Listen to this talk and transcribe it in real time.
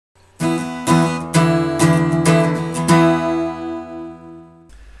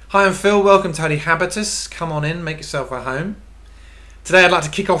Hi, I'm Phil. Welcome to Holy Habitus. Come on in, make yourself at home. Today I'd like to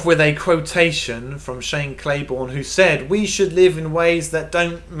kick off with a quotation from Shane Claiborne, who said, "We should live in ways that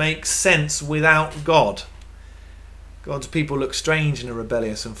don't make sense without God. God's people look strange in a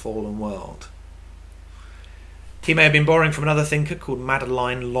rebellious and fallen world." He may have been borrowing from another thinker called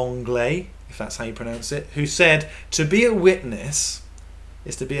Madeleine L'Engrais, if that's how you pronounce it, who said, "To be a witness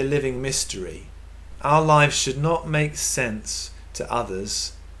is to be a living mystery. Our lives should not make sense to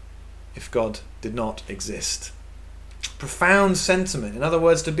others if God did not exist." Profound sentiment. In other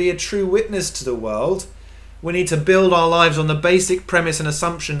words, to be a true witness to the world, we need to build our lives on the basic premise and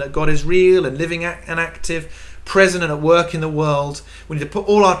assumption that God is real and living and active, present and at work in the world. We need to put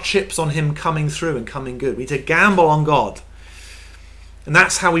all our chips on him coming through and coming good. We need to gamble on God. And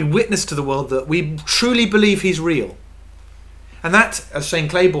that's how we witness to the world that we truly believe he's real. And that, as Shane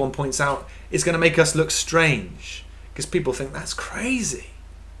Claiborne points out, is going to make us look strange because people think that's crazy.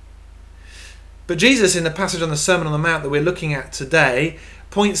 But Jesus, in the passage on the Sermon on the Mount that we're looking at today,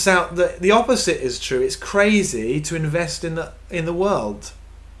 points out that the opposite is true. It's crazy to invest in the world,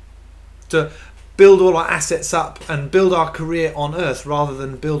 to build all our assets up and build our career on earth rather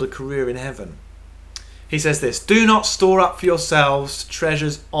than build a career in heaven. He says this, "Do not store up for yourselves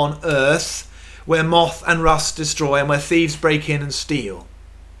treasures on earth where moth and rust destroy and where thieves break in and steal.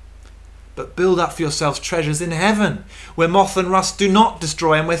 But build up for yourselves treasures in heaven, where moth and rust do not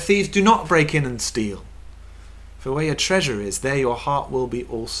destroy and where thieves do not break in and steal. For where your treasure is, there your heart will be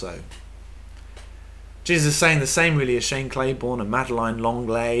also." Jesus is saying the same really as Shane Claiborne and Madeleine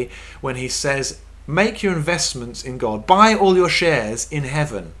L'Engrais when he says, make your investments in God. Buy all your shares in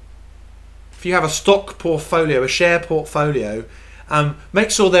heaven. If you have a stock portfolio, a share portfolio,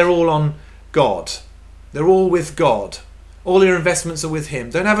 make sure they're all on God. They're all with God. All your investments are with him.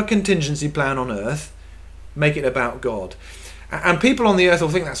 Don't have a contingency plan on earth. Make it about God. And people on the earth will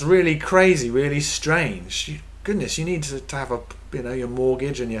think that's really crazy, really strange. Goodness, you need to have your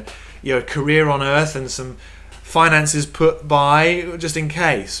mortgage and your career on earth and some finances put by just in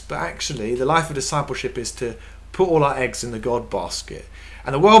case. But actually, the life of discipleship is to put all our eggs in the God basket.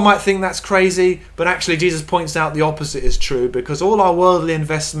 And the world might think that's crazy, but actually Jesus points out the opposite is true, because all our worldly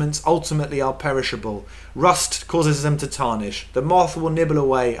investments ultimately are perishable. Rust causes them to tarnish. The moth will nibble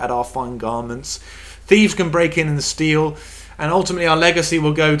away at our fine garments. Thieves can break in and steal, and ultimately our legacy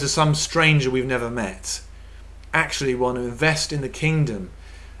will go to some stranger we've never met. Actually, we want to invest in the kingdom,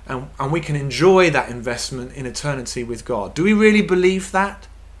 and we can enjoy that investment in eternity with God. Do we really believe that?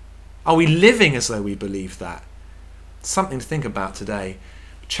 Are we living as though we believe that? Something to think about today.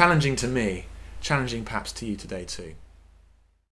 Challenging to me, challenging perhaps to you today too.